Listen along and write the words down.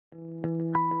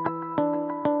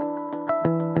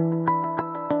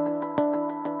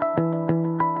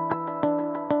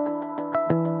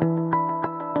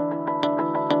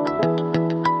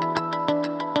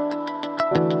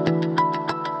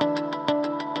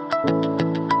Hello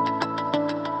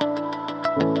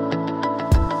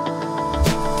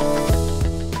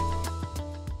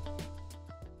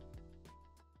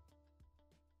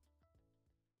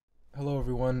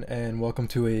everyone, and welcome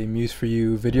to a Muse for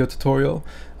You video tutorial.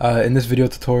 In this video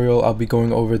tutorial I'll be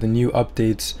going over the new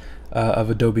updates of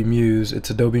Adobe Muse.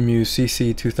 It's Adobe Muse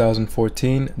CC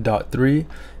 2014.3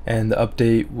 and the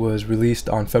update was released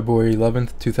on February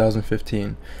 11th,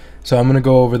 2015. So I'm going to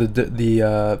go over the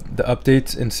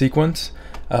updates in sequence.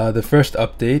 The first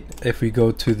update, if we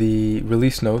go to the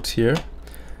release notes here,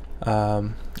 yeah,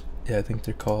 I think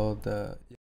they're called the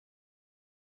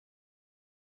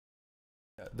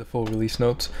full release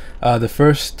notes. The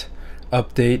first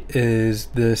update is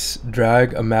this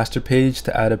drag a master page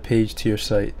to add a page to your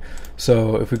site.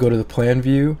 So if we go to the plan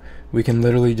view, we can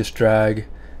literally just drag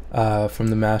from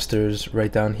the masters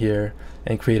right down here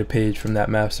and create a page from that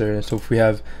master. And so if we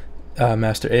have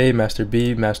master A, master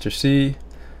B, master C,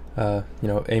 A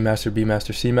master, B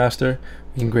master, C master,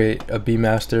 we can create a B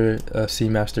master, a C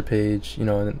master page,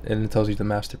 and it tells you the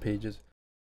master pages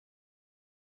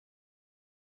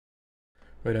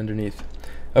right underneath.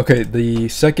 Okay, the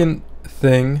second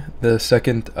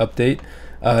update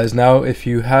is now if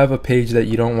you have a page that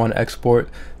you don't want to export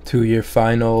to your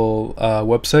final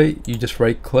website, you just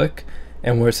right click,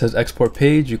 and where it says export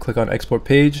page, you click on export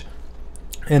page,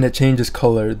 and it changes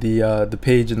color. The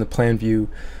page in the plan view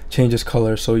changes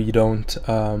color, so you don't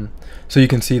so you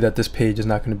can see that this page is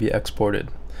not going to be exported.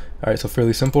 Alright, so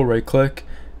fairly simple. Right click,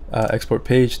 export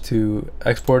page to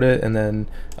export it, and then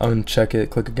uncheck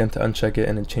it, click again to uncheck it,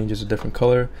 and it changes a different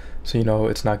color, so you know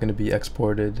it's not going to be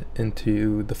exported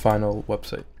into the final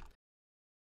website.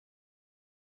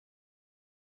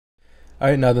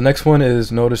 Alright, now the next one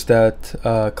is, notice that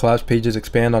collapse pages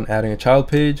expand on adding a child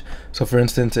page. So for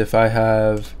instance, if I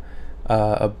have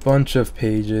a bunch of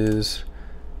pages,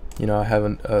 I have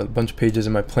a bunch of pages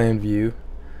in my plan view,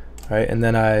 right, and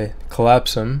then I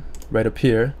collapse them right up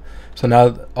here. So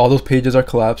now all those pages are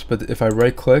collapsed, but if I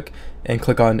right click and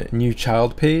click on new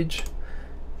child page,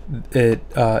 it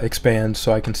expands,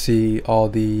 so I can see all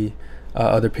the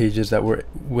other pages that were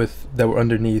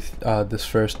underneath this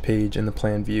first page in the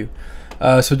plan view.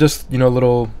 So just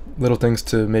little things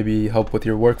to maybe help with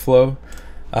your workflow.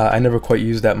 I never quite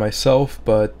use that myself,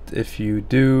 but if you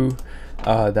do,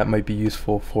 that might be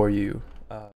useful for you.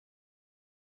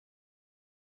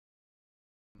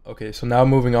 Okay, so now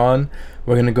moving on,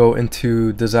 we're going to go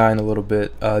into design a little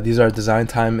bit. These are design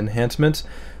time enhancements.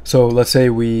 So let's say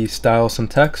we style some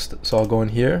text. So I'll go in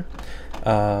here,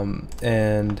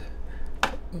 and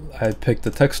I pick the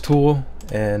text tool,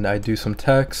 and I do some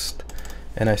text,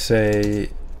 and I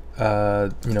say,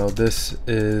 this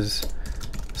is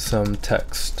some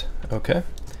text. Okay,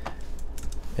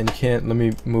 and let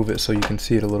me move it so you can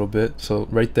see it a little bit. So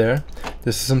right there,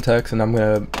 this is some text, and I'm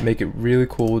gonna make it really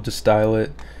cool, just style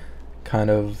it kind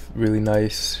of really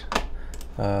nice.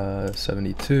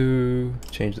 72,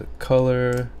 change the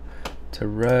color to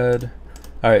red.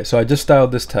 Alright, so I just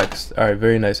styled this text. Alright,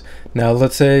 very nice. Now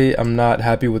let's say I'm not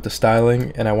happy with the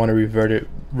styling and I want to revert it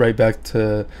right back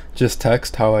to just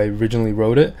text how I originally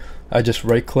wrote it. I just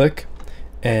right click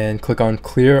and click on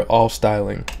clear all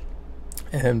styling,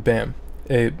 and bam,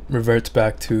 it reverts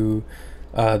back to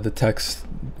the text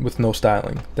with no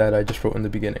styling that I just wrote in the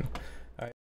beginning.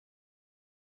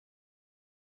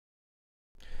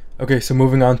 Okay, so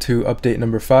moving on to update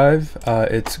number 5,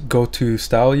 it's go to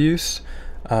style use,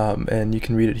 and you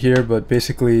can read it here, but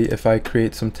basically if I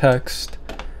create some text,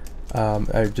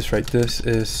 I just write this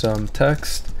is some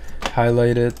text,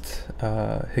 highlight it,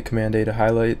 hit Command A to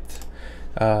highlight,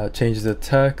 change the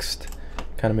text,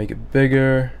 kind of make it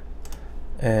bigger,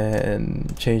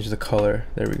 and change the color.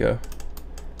 There we go.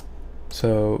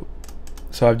 So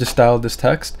I've just styled this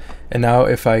text, and now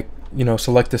if I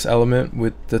select this element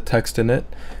with the text in it,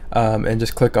 and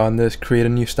just click on this create a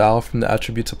new style from the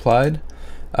attributes applied,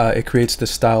 it creates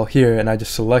this style here, and I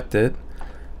just select it.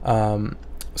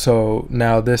 So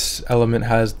now this element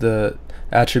has the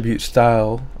attribute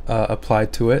style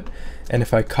applied to it, and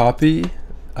if I copy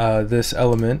this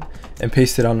element and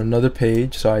paste it on another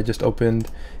page, so I just opened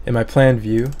in my plan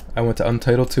view, I went to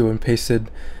Untitled 2 and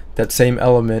pasted that same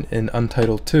element in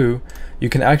Untitled 2, you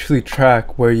can actually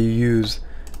track where you use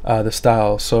the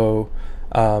style. So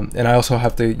and I also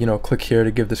have to click here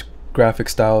to give this graphic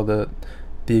style the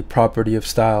property of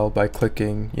style by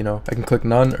clicking, I can click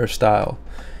none or style.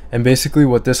 And basically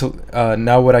what this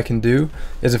now what I can do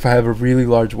is, if I have a really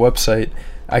large website,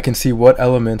 I can see what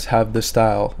elements have this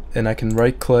style, and I can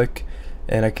right click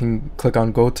and I can click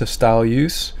on go to style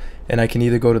use, and I can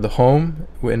either go to the home,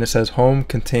 and it says home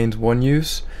contains one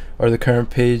use, or the current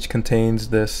page contains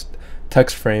this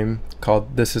text frame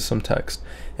called "This is some text,"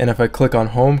 and if I click on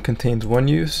Home contains one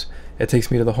use, it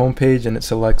takes me to the home page and it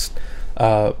selects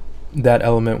that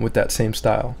element with that same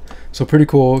style. So pretty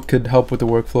cool, could help with the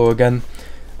workflow. Again,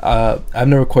 I've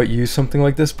never quite used something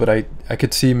like this, but I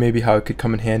could see maybe how it could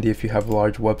come in handy if you have a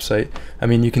large website. I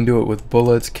mean, you can do it with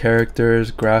bullets,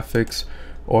 characters, graphics,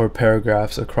 or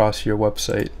paragraphs across your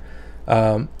website.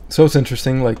 So it's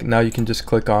interesting, like now you can just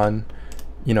click on,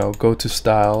 you know, go to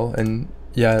style, and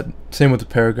yeah, same with the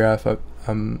paragraph,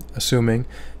 I'm assuming.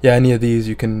 Yeah, any of these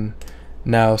you can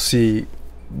now see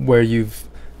where you've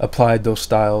applied those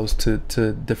styles to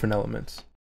different elements.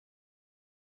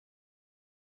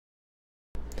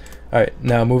 Alright,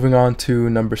 now moving on to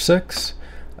number 6.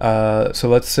 So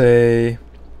let's say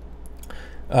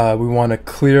we want to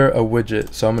clear a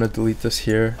widget. So I'm going to delete this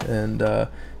here and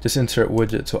just insert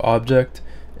widget. So object,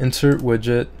 insert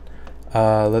widget.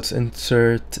 Let's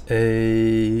insert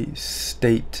a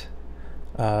state.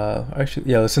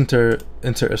 Actually, yeah, let's insert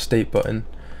a state button.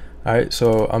 Alright,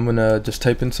 so I'm going to just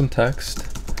type in some text.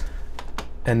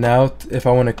 And now if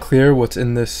I want to clear what's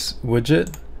in this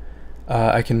widget,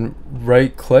 I can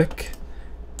right click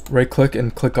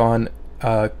and click on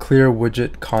clear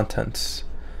widget contents.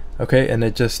 Okay, and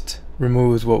it just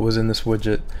removes what was in this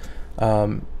widget.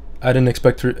 I didn't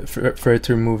expect for it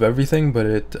to remove everything, but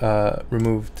it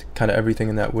removed kind of everything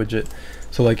in that widget.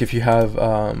 So like if you have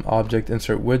object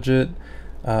insert widget,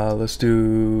 let's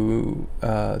do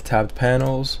tabbed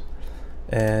panels,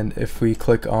 and if we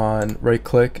click on right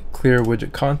click clear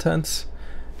widget contents,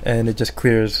 and it just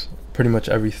clears pretty much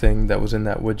everything that was in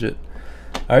that widget.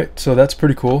 Alright, so that's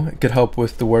pretty cool. It could help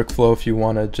with the workflow if you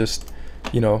want to just,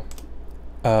 you know,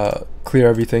 clear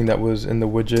everything that was in the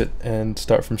widget and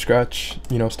start from scratch,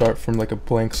 you know, start from like a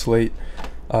blank slate,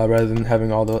 rather than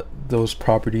having all those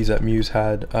properties that Muse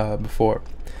had before.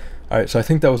 Alright, so I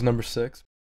think that was number 6.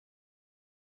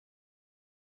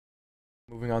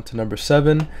 Moving on to number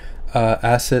 7,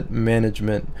 asset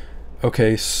management.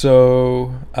 Okay,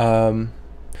 so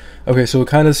so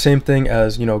kind of the same thing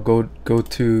as, you know, go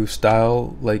to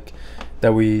style like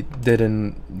that we did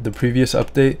in the previous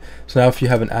update. So now if you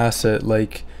have an asset,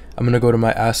 like I'm gonna go to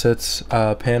my assets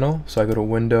panel. So I go to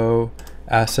window,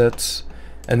 assets,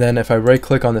 and then if I right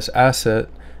click on this asset,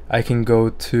 I can go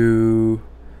to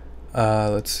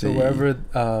let's see, so wherever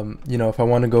you know, if I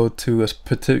want to go to a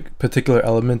particular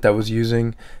element that was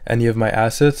using any of my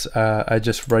assets, I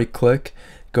just right click,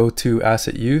 go to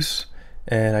asset use,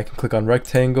 and I can click on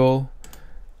rectangle,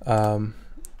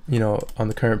 you know, on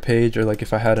the current page, or like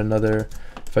if I had another,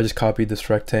 if I just copied this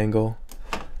rectangle,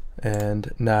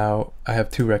 and now I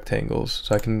have 2 rectangles,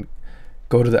 so I can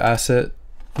go to the asset,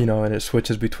 you know, and it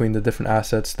switches between the different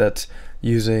assets that's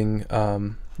using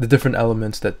the different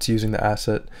elements that's using the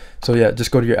asset. So yeah,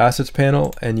 just go to your assets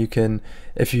panel, and you can,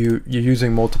 if you're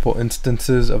using multiple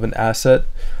instances of an asset,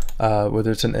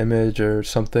 whether it's an image or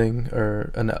something,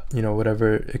 or an, you know,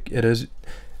 whatever it is,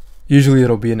 usually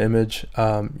it'll be an image.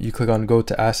 You click on go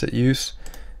to asset use,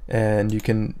 and you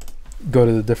can go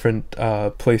to the different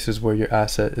places where your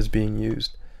asset is being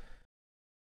used.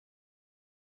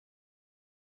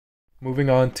 Moving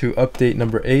on to update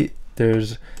number 8,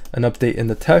 there's an update in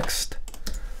the text.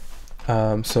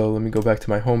 So let me go back to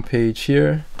my home page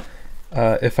here.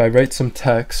 If I write some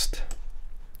text,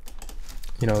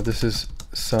 you know, this is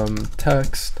some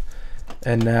text,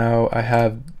 and now I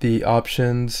have the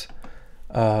options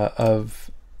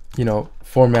of, you know,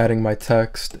 formatting my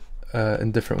text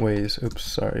in different ways. Oops,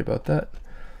 sorry about that.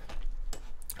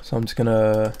 So I'm just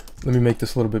gonna, let me make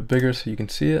this a little bit bigger so you can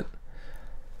see it.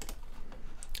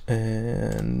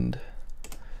 And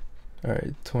all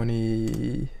right,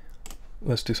 20,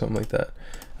 let's do something like that.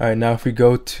 All right, now if we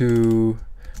go to,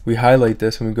 we highlight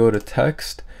this and we go to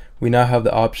text, we now have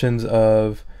the options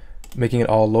of making it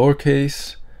all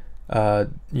lowercase,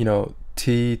 you know,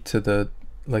 T to the,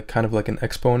 like kind of like an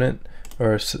exponent,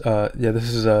 or yeah, this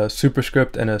is a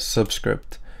superscript and a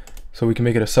subscript. So we can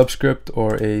make it a subscript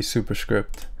or a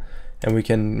superscript, and we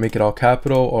can make it all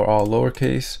capital or all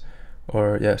lowercase,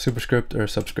 or yeah, superscript or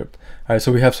subscript. All right,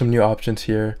 so we have some new options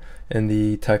here in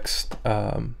the text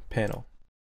panel.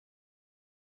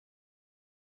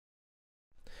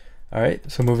 All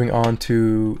right, so moving on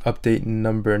to update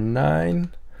number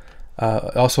 9.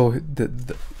 Also,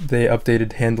 they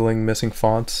updated handling missing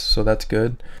fonts, so that's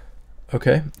good.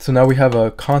 Okay, so now we have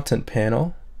a content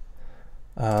panel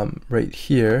right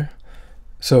here.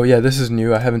 So yeah, this is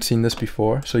new. I haven't seen this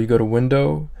before. So you go to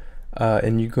Window,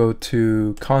 and you go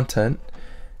to Content,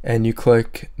 and you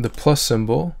click the plus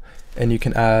symbol, and you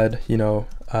can add, you know,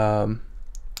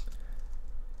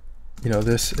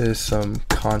 this is some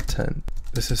content.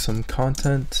 This is some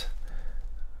content.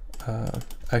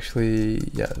 Actually,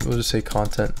 yeah, we'll just say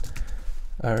content.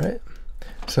 All right.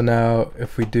 So now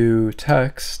if we do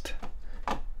text,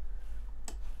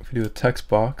 if we do a text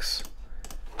box,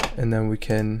 and then we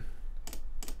can,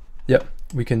 yep,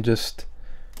 we can just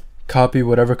copy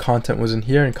whatever content was in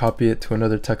here and copy it to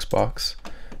another text box.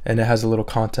 And it has a little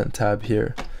content tab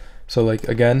here. So like,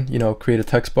 again, you know, create a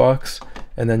text box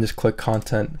and then just click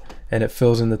content, and it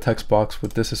fills in the text box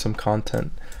with this is some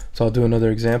content. So I'll do another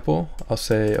example. I'll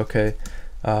say, okay,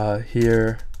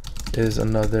 here is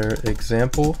another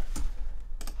example,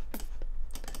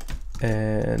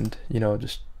 and you know,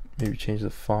 just maybe change the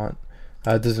font.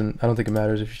 I don't think it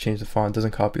matters if you change the font, it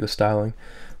doesn't copy the styling.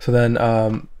 So then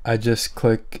I just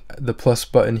click the plus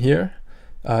button here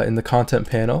in the content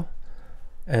panel,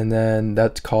 and then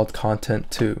that's called content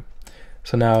 2.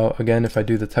 So now again, if I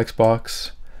do the text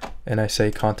box and I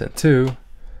say content 2,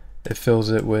 it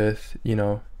fills it with, you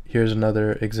know, here's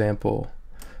another example.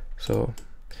 So,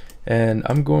 and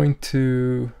I'm going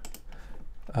to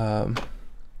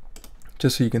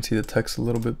just so you can see the text a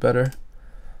little bit better.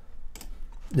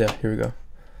 Yeah, here we go.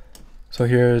 So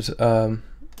here's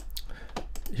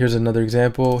another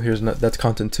example. That's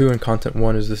content 2, and content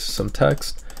 1 is this is some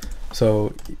text.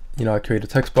 So, you know, I create a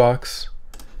text box,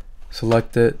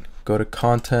 select it, go to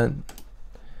content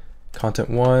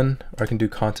 1, or I can do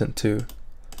content 2.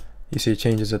 You see it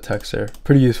changes the text there.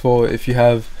 Pretty useful if you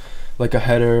have like a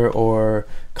header or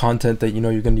content that you know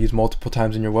you're going to use multiple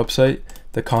times in your website.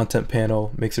 The content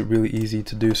panel makes it really easy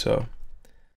to do so.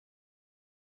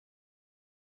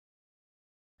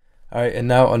 All right, and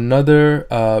now another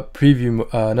preview,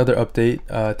 another update.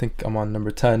 I think I'm on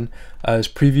number 10. Is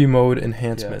preview mode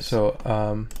enhancement. Yeah. So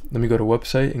let me go to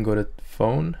website and go to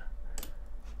phone,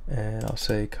 and I'll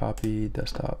say copy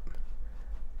desktop,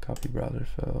 copy browser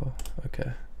fill.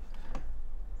 Okay.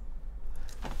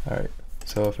 All right.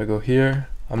 So if I go here,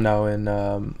 I'm now in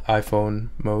iPhone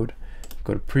mode.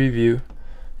 Go to preview.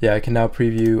 Yeah, I can now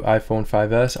preview iPhone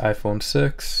 5S, iPhone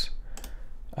 6,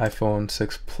 iPhone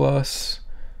 6 Plus,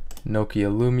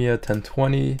 Nokia Lumia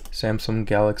 1020, Samsung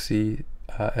Galaxy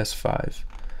S5.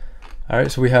 All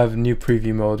right, so we have new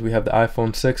preview modes. We have the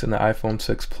iPhone 6 and the iPhone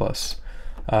 6 Plus.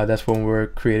 That's when we're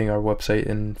creating our website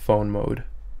in phone mode.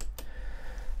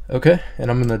 Okay,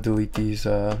 and I'm gonna delete these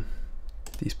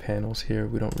panels here.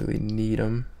 We don't really need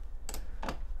them.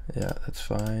 Yeah, that's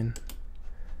fine.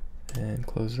 And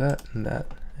close that and that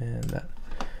and that.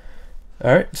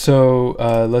 All right, so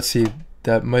let's see.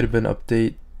 That might have been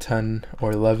update 10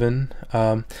 or 11,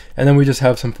 and then we just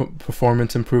have some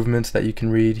performance improvements that you can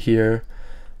read here.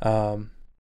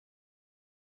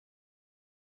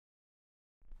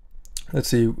 Let's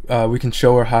see, we can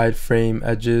show or hide frame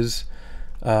edges.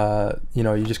 You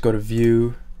know, you just go to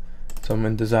view. So I'm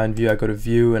in design view, I go to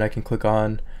view, and I can click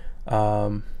on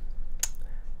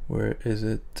where is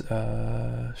it,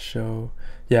 show,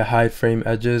 yeah, hide frame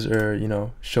edges, or you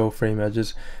know, show frame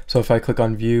edges. So if I click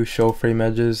on view, show frame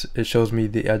edges, it shows me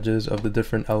the edges of the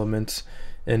different elements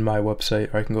in my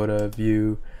website. Or I can go to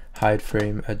view, hide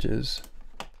frame edges.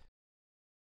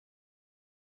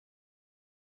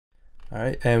 All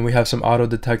right, and we have some auto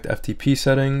detect FTP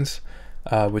settings,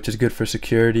 which is good for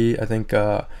security. I think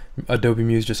Adobe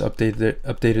Muse just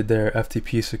updated their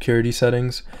FTP security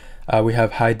settings. We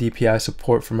have high DPI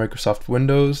support for Microsoft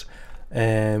Windows,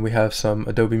 and we have some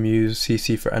Adobe Muse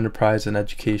CC for enterprise and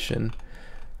education.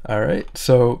 All right,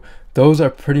 so those are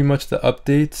pretty much the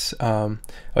updates. Oh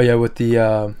yeah, with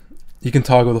the you can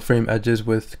toggle the frame edges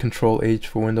with Control H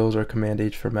for Windows or Command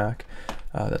H for Mac.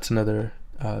 That's another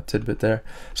tidbit there.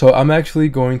 So I'm actually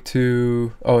going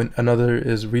to, oh, and another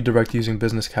is redirect using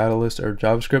Business Catalyst or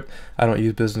JavaScript. I don't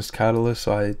use Business Catalyst,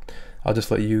 so I'll just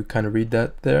let you kind of read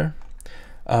that there.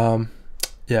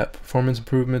 Yeah, performance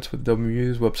improvements with Adobe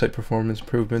Muse, website performance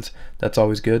improvements, that's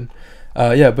always good.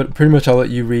 Yeah, but pretty much I'll let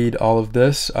you read all of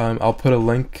this. I'll put a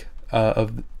link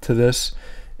to this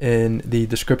in the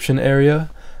description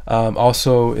area.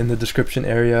 Also in the description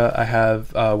area, I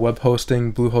have web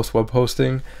hosting, Bluehost web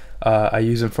hosting. I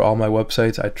use them for all my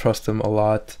websites. I trust them a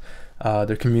lot.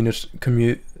 Their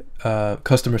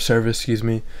customer service, excuse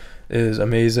me, is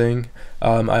amazing.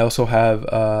 I also have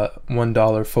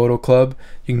 $1 photo club.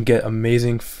 You can get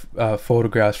amazing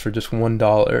photographs for just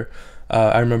 $1.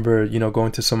 I remember, you know,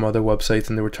 going to some other websites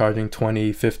and they were charging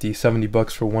 20, 50, 70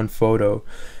 bucks for one photo.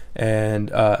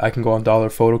 And I can go on Dollar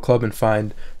Photo Club and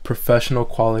find professional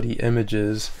quality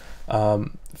images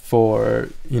for,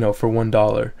 you know, for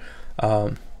 $1.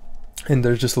 And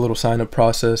there's just a little sign up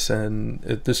process, and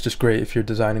it's just great if you're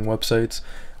designing websites.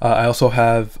 I also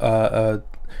have a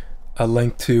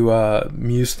link to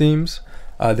Muse themes.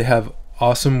 They have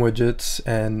awesome widgets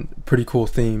and pretty cool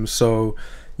themes. So,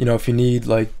 if you need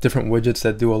like different widgets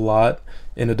that do a lot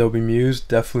in Adobe Muse,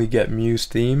 definitely get Muse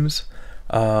themes.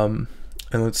 And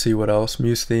let's see what else.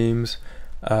 Muse themes.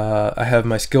 I have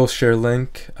my Skillshare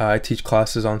link. I teach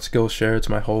classes on Skillshare. It's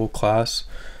my whole class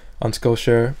on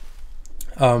Skillshare.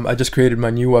 I just created my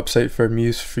new website for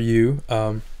Muse for You.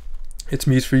 It's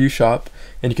Muse for You shop,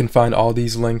 and you can find all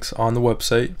these links on the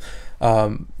website.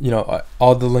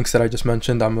 All the links that I just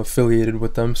mentioned, I'm affiliated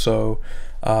with them, so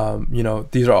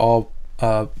these are all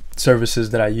services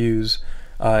that I use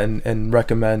and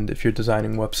recommend if you're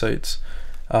designing websites.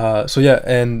 So yeah,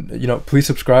 and please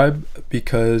subscribe,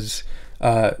 because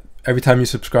every time you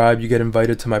subscribe, you get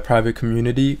invited to my private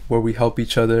community where we help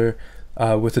each other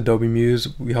with Adobe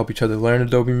Muse. We help each other learn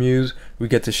Adobe Muse. We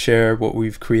get to share what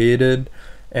we've created,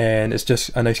 and it's just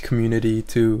a nice community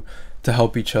to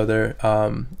help each other.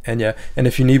 And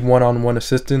if you need one-on-one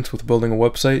assistance with building a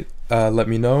website, let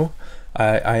me know.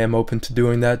 I am open to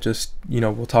doing that. Just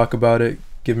we'll talk about it.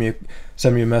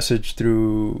 Send me a message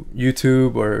through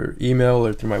YouTube or email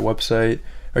or through my website.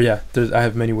 Or I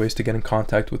have many ways to get in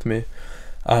contact with me.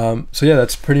 So yeah,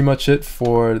 that's pretty much it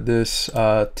for this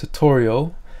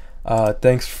tutorial.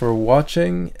 Thanks for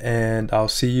watching, and I'll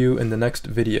see you in the next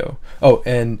video. Oh,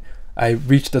 and I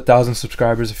reached 1,000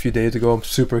 subscribers a few days ago. I'm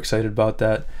super excited about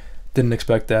that. Didn't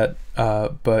expect that,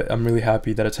 but I'm really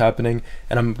happy that it's happening,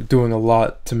 and I'm doing a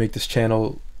lot to make this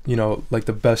channel, like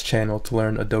the best channel to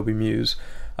learn Adobe Muse.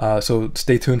 So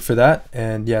stay tuned for that,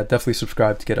 and yeah, definitely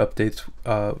subscribe to get updates,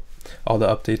 all the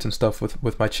updates and stuff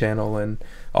with my channel and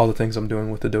all the things I'm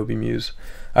doing with Adobe Muse.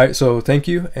 Alright, so thank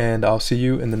you, and I'll see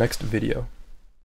you in the next video.